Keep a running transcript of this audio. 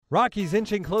Rockies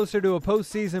inching closer to a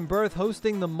postseason berth,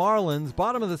 hosting the Marlins.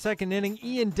 Bottom of the second inning,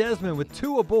 Ian Desmond with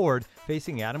 2 aboard,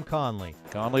 facing Adam Conley.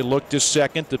 Conley looked to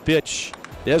second, the pitch.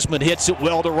 Desmond hits it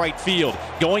well to right field.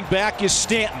 Going back is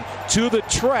Stanton to the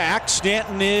track.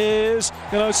 Stanton is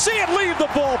going to see it leave the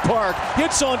ballpark.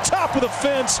 Hits on top of the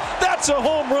fence. That's a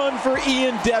home run for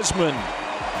Ian Desmond.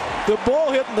 The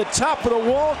ball hitting the top of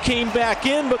the wall, came back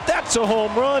in, but that's a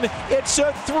home run. It's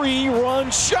a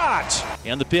 3-run shot.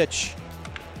 And the pitch.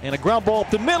 And a ground ball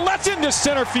up the middle. That's into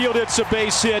center field. It's a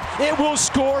base hit. It will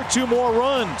score 2 more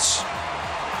runs.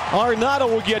 Arenado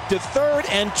will get to third,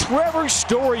 and Trevor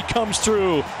Story comes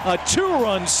through. A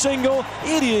 2-run single.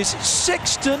 It is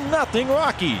 6-0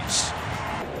 Rockies.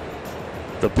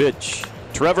 The pitch.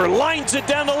 Trevor lines it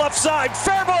down the left side.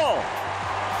 Fair ball.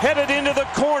 Headed into the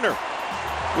corner.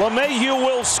 LeMahieu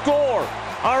will score.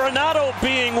 Arenado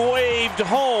being waved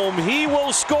home. He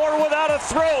will score without a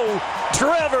throw.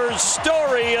 Trevor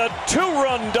Story, a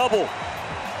 2-run double.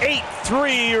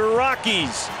 8-3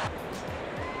 Rockies.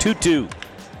 2-2.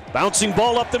 Bouncing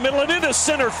ball up the middle and into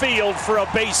center field for a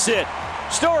base hit.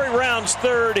 Story rounds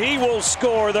third. He will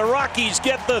score. The Rockies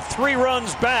get the 3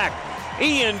 runs back.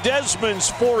 Ian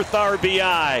Desmond's 4th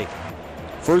RBI.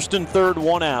 First and third,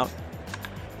 1 out.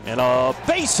 And a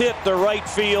base hit to right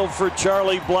field for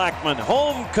Charlie Blackmon.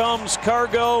 Home comes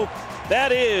Cargo.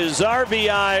 That is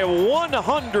RBI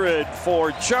 100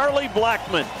 for Charlie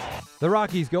Blackmon. The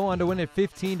Rockies go on to win at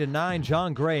 15-9.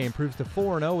 John Gray improves to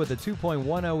 4-0 with a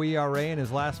 2.10 ERA in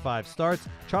his last 5 starts.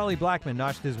 Charlie Blackmon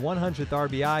notched his 100th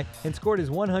RBI and scored his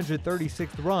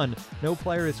 136th run. No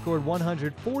player has scored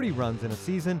 140 runs in a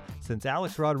season since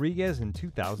Alex Rodriguez in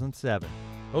 2007.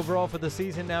 Overall for the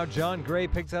season now, John Gray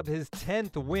picks up his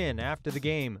 10th win after the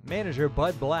game. Manager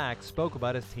Bud Black spoke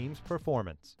about his team's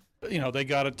performance. They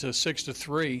got it to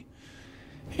 6-3,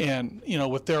 and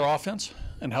with their offense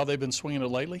and how they've been swinging it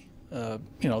lately,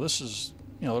 this is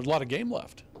there's a lot of game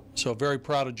left. So very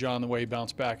proud of John the way he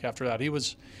bounced back after that. He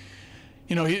was,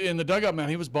 he in the dugout, man,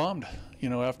 he was bummed,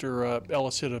 after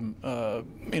Ellis hit him,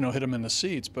 hit him in the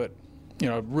seats. But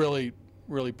really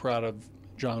proud of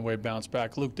John the way he bounced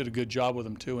back. Luke did a good job with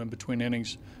him too in between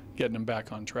innings, getting him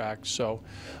back on track. So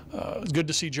it's good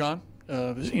to see John,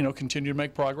 continue to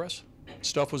make progress.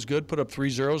 Stuff was good. Put up 3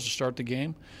 zeros to start the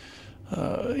game.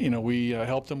 We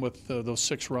helped him with those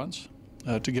 6 runs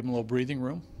to give him a little breathing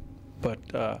room. But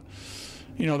that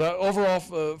overall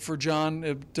for John,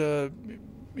 with the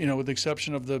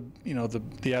exception of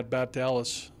the at bat to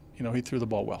Ellis, he threw the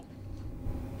ball well.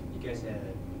 You guys had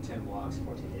 10 walks,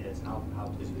 14 hits. How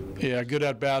pleased were you with that? Yeah, good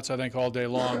at bats, I think, all day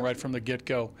long, right from the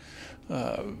get-go.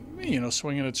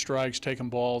 Swinging at strikes, taking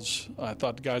balls. I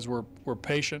thought the guys were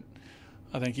patient.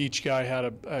 I think each guy had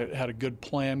a good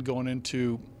plan going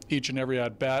into each and every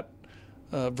at bat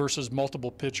versus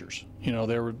multiple pitchers.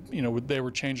 They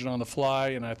were changing on the fly,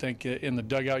 and I think in the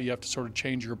dugout you have to sort of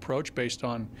change your approach based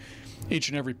on each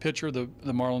and every pitcher the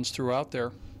Marlins threw out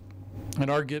there.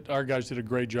 And our guys did a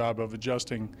great job of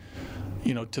adjusting,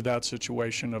 to that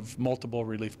situation of multiple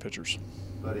relief pitchers.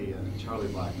 Buddy, Charlie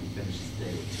Blackmon finishes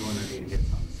today with 280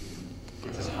 hits on the season.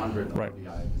 It's his 100th Right.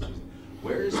 RBI of the season.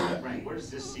 Where is that ranked? Where does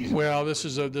this season? Well, this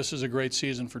is a great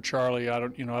season for Charlie. I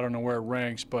don't know where it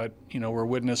ranks, but we're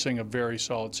witnessing a very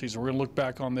solid season. We're going to look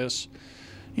back on this,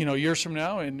 years from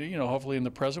now, and hopefully in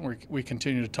the present we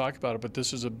continue to talk about it. But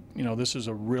this is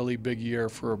a really big year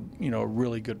for a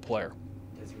really good player.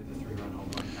 Desi with the 3-run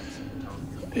home run.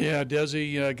 Yeah,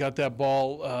 Desi got that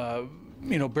ball,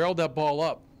 barreled that ball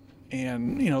up,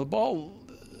 and the ball.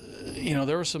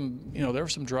 There were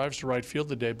some drives to right field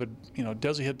today, but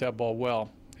Desi hit that ball well,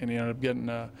 and he ended up getting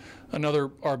another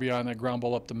RBI on that ground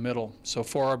ball up the middle. So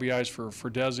 4 RBIs for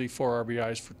Desi, 4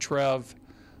 RBIs for Trev.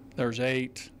 There's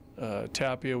 8.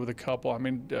 Tapia with a couple.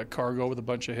 Cargo with a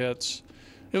bunch of hits.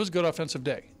 It was a good offensive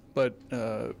day, but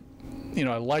I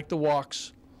like the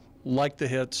walks, like the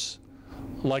hits,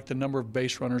 like the number of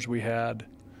base runners we had.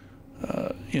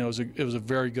 It was a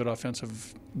very good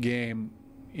offensive game.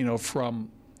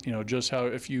 From just how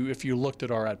if you looked at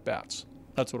our at bats,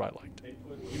 that's what I liked.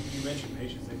 You mentioned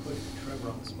patience. They put Trevor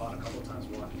on the spot a couple of times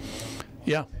walking.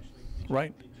 Yeah,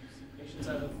 right.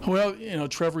 Well,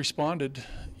 Trev responded.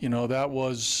 That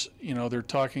was they're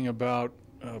talking about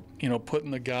putting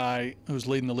the guy who's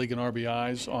leading the league in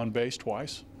RBIs on base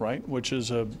twice, right? Which is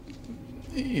a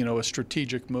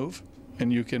strategic move,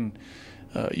 and you can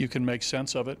make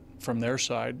sense of it from their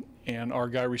side. And our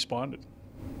guy responded.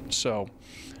 So.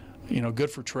 Good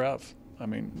for Trev.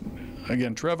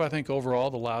 Again, Trev, I think overall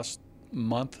the last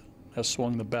month has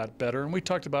swung the bat better. And we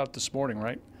talked about it this morning,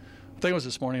 right? think it was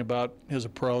this morning about his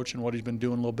approach and what he's been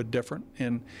doing a little bit different.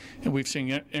 And we've seen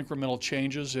incremental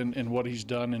changes in what he's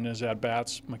done in his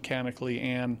at-bats mechanically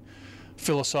and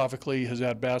philosophically, his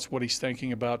at-bats, what he's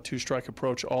thinking about, two-strike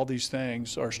approach. All these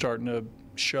things are starting to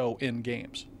show in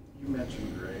games. You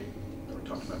mentioned Gray, or we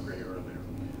talked about Gray earlier.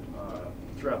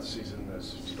 Throughout the season,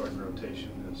 this starting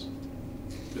rotation has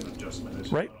been an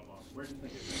adjustment. Right. Where do you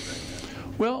think it is right now?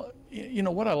 Well, you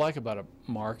know, what I like about it,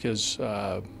 Mark, is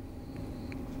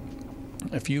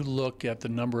if you look at the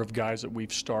number of guys that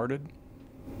we've started,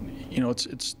 you know,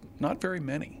 it's not very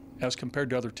many as compared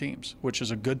to other teams, which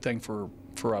is a good thing for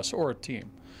us or a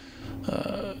team.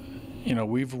 You know,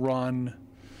 we've run,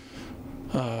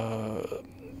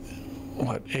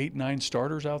 8, 9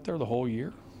 starters out there the whole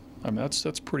year? I mean,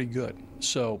 that's pretty good.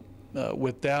 So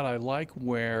with that, I like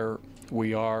where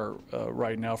we are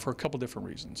right now for a couple different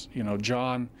reasons. You know,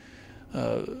 John,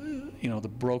 you know, the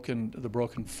broken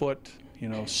foot, you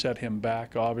know, set him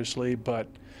back obviously, but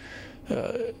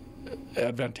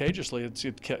advantageously,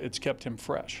 it's kept him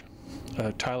fresh.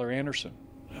 Tyler Anderson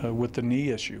with the knee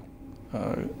issue,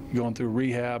 going through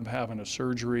rehab, having a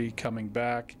surgery, coming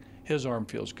back. His arm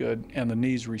feels good, and the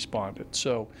knees responded.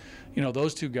 So, you know,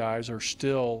 those two guys are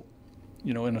still,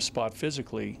 you know, in a spot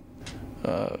physically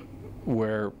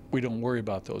where we don't worry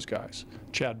about those guys.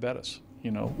 Chad Bettis,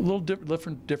 you know, a little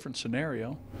different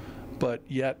scenario, but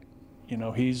yet, you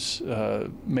know, he's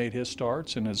made his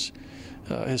starts and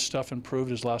his stuff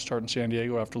improved his last start in San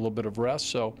Diego after a little bit of rest.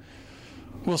 So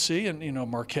we'll see. And, you know,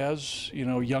 Marquez, you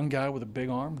know, young guy with a big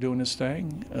arm doing his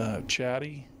thing.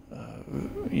 Chatty,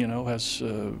 you know, has,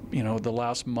 you know, the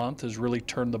last month has really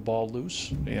turned the ball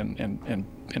loose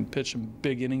and pitched some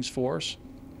big innings for us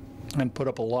and put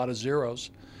up a lot of zeros.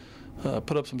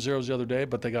 Put up some zeros the other day,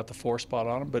 but they got the 4 spot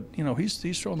on him. But, you know,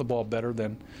 he's throwing the ball better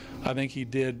than I think he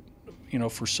did, you know,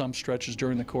 for some stretches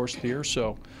during the course of the year.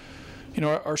 So, you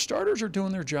know, our starters are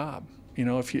doing their job. You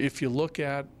know, if you look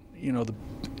at, you know,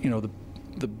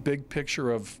 the big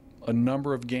picture of a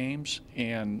number of games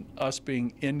and us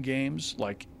being in games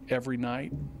like every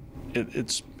night,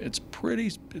 it's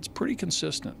pretty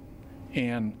consistent.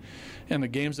 And the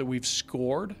games that we've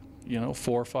scored, you know,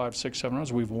 4, 5, 6, 7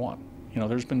 runs, we've won. You know,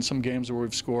 there's been some games where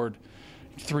we've scored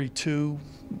 3-2,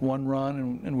 1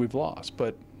 run, and we've lost.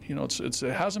 But, you know, it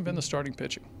hasn't been the starting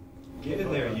pitching. Given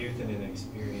their youth and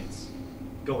inexperience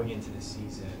going into the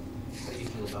season, how do you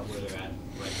feel about where they're at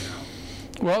right now?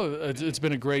 Well, it's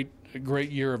been a great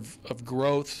year of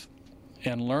growth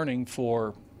and learning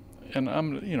for, and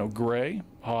you know, Gray,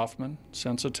 Hoffman,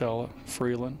 Sensatella,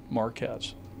 Freeland,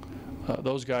 Marquez.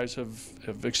 Those guys have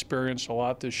experienced a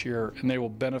lot this year, and they will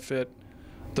benefit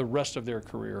the rest of their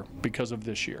career because of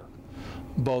this year.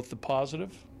 Both the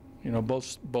positive, you know,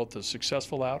 both the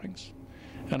successful outings,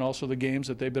 and also the games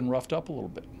that they've been roughed up a little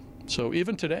bit. So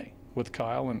even today with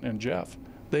Kyle and Jeff,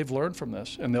 they've learned from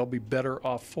this, and they'll be better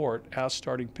off for it as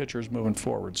starting pitchers moving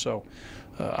forward. So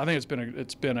I think it's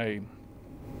been a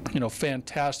you know,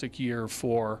 fantastic year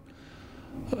for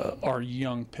our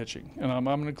young pitching, and I'm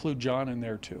going to include John in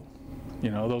there too.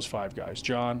 You know, those 5 guys: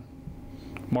 John,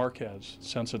 Marquez,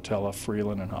 Sensatella,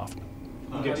 Freeland, and Hoffman.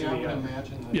 I would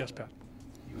imagine that Yes, Pat.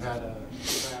 you had a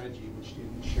strategy which you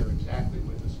didn't share exactly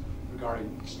with us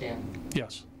regarding Stanton.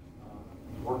 Yes.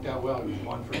 It worked out well. You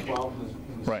won for 12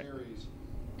 in the Right. series.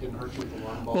 Didn't hurt you with the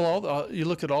long ball. Well, you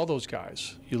look at all those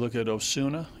guys. You look at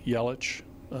Osuna, Yelich,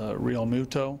 Real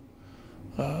Muto,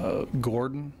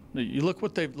 Gordon. You look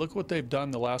what they've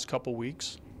done the last couple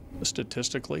weeks,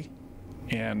 statistically,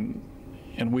 and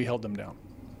we held them down.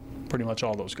 Pretty much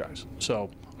all those guys. So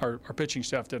our pitching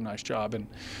staff did a nice job, and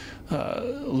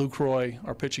Luke Roy,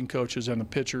 our pitching coaches, and the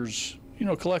pitchers, you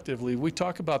know, collectively, we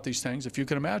talk about these things. If you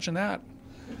can imagine that,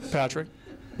 Patrick,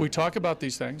 we talk about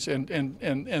these things,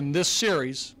 and this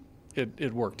series,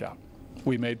 it worked out.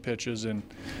 We made pitches, and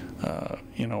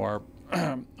you know,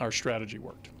 our strategy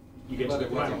worked. You get to the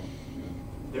final.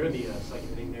 They're in the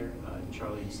second inning there.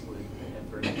 Charlie slid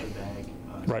and burned the bag.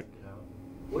 Right.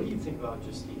 What do you think about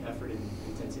just the effort and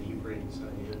intensity you bring?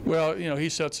 Well, you know, he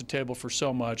sets the table for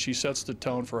so much. He sets the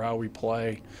tone for how we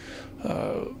play,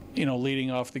 you know,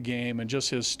 leading off the game, and just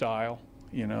his style.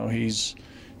 You know, he's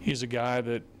a guy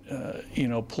that, you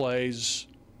know, plays,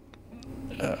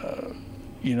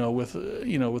 you know, with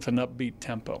an upbeat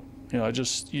tempo. You know,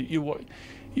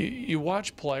 you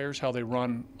watch players, how they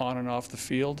run on and off the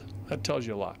field. That tells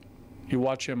you a lot. You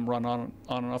watch him run on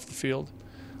and off the field.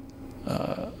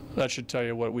 That should tell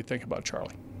you what we think about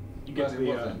Charlie. But it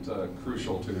wasn't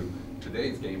crucial to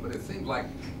today's game, but it seems like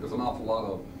there's an awful lot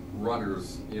of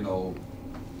runners, you know,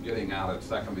 getting out at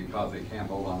second because they can't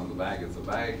hold on to the bag. Is the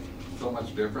bag so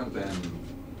much different than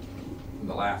in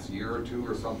the last year or two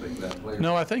or something that players?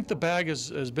 No, I think the bag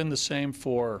has been the same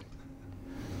for.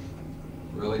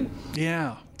 Really?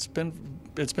 Yeah, it's been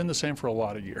the same for a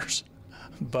lot of years,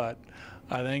 but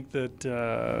I think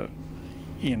that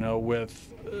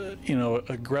with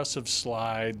aggressive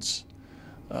slides,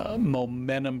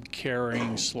 momentum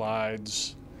carrying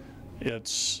slides,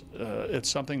 it's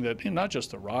something that not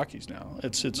just the Rockies now.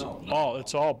 It's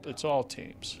all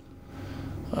teams,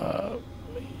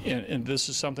 and this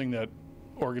is something that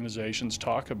organizations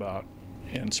talk about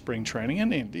in spring training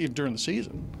and during the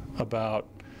season about.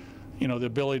 The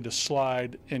ability to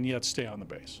slide and yet stay on the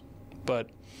base. But,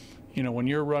 when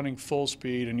you're running full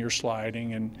speed and you're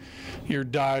sliding and you're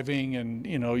diving and,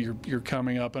 you're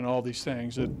coming up and all these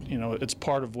things, it's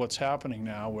part of what's happening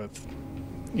now with,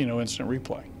 instant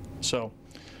replay. So,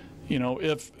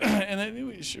 and then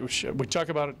we talk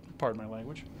about it, pardon my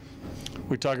language,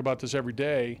 we talk about this every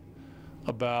day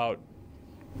about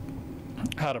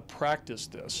how to practice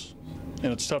this.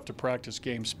 And it's tough to practice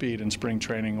game speed in spring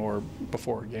training or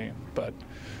before a game. But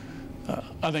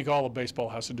I think all of baseball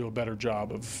has to do a better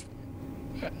job of,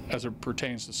 as it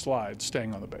pertains to slides,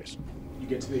 staying on the base. You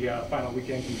get to the final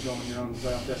weekend, can you go on your own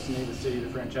playoff destiny? The city, the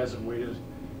franchise have waited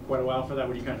quite a while for that.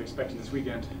 What are you kind of expecting this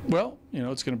weekend? Well,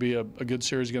 it's going to be a good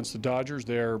series against the Dodgers.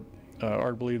 They're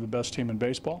arguably the best team in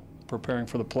baseball, preparing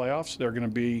for the playoffs. They're going to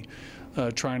be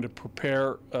trying to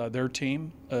prepare their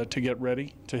team to get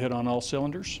ready to hit on all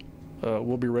cylinders.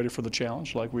 We'll be ready for the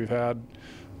challenge like we've had,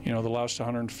 the last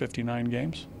 159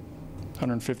 games,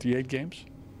 158 games.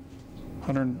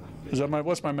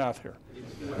 What's my math here?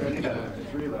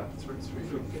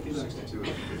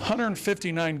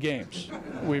 159 games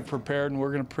we've prepared, and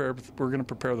we're going to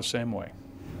prepare the same way.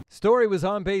 Story was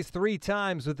on base 3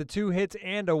 times with the 2 hits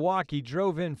and a walk. He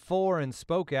drove in 4 and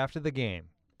spoke after the game.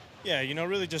 Yeah,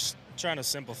 really just trying to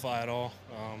simplify it all.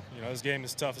 This game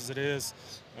is tough as it is.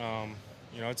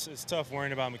 It's tough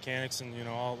worrying about mechanics and,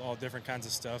 all different kinds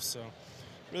of stuff. So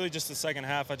really just the second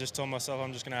half, I just told myself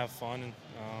I'm just going to have fun and,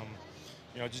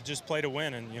 just play to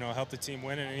win and, help the team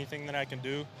win, and anything that I can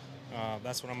do,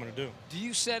 that's what I'm going to do. Do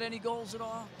you set any goals at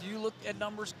all? Do you look at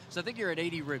numbers? Because I think you're at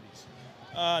 80 ribbies.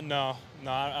 No,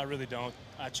 I really don't.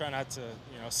 I try not to,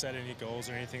 set any goals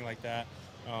or anything like that.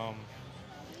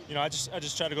 I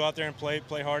just try to go out there and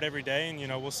play hard every day, and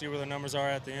we'll see where the numbers are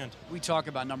at the end. We talk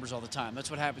about numbers all the time. That's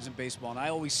what happens in baseball, and I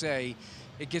always say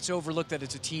it gets overlooked that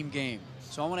it's a team game.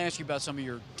 So I want to ask you about some of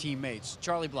your teammates.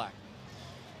 Charlie Black.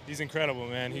 He's incredible,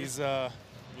 man. He's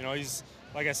he's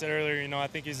like I said earlier. I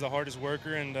think he's the hardest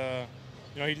worker, and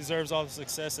he deserves all the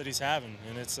success that he's having.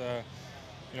 And it's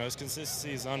his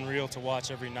consistency is unreal to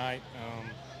watch every night.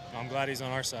 I'm glad he's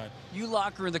on our side. You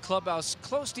locker in the clubhouse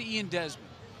close to Ian Desmond.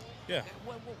 Yeah.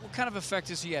 What kind of effect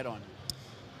has he had on you?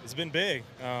 It's been big.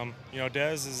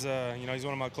 Des is, he's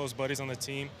one of my close buddies on the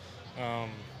team.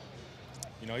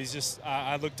 He's just,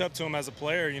 I looked up to him as a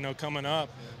player, coming up.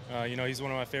 He's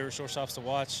one of my favorite shortstops to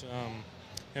watch,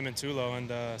 him and Tulo.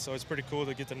 And so it's pretty cool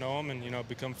to get to know him and,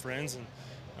 become friends. And,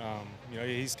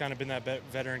 he's kind of been that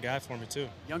veteran guy for me, too.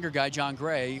 Younger guy, John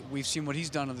Gray, we've seen what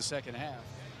he's done in the second half.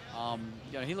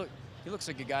 He looks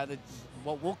like a guy that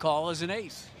what we'll call as an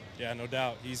ace. Yeah, no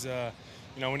doubt. He's,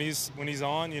 when he's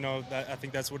on, I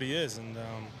think that's what he is, and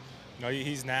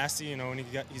he's nasty. When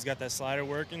he's got that slider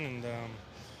working, and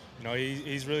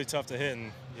he's really tough to hit.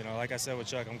 And like I said with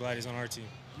Chuck, I'm glad he's on our team.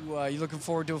 You looking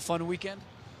forward to a fun weekend?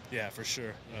 Yeah, for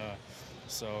sure.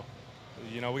 So,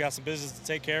 we got some business to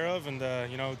take care of, and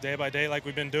day by day, like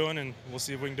we've been doing, and we'll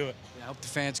see if we can do it. Yeah, I hope the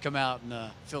fans come out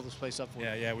and fill this place up for you.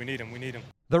 Yeah, we need them. We need them.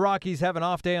 The Rockies have an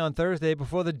off day on Thursday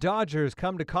before the Dodgers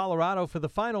come to Colorado for the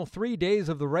final 3 days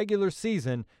of the regular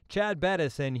season. Chad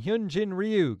Bettis and Hyunjin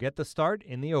Ryu get the start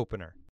in the opener.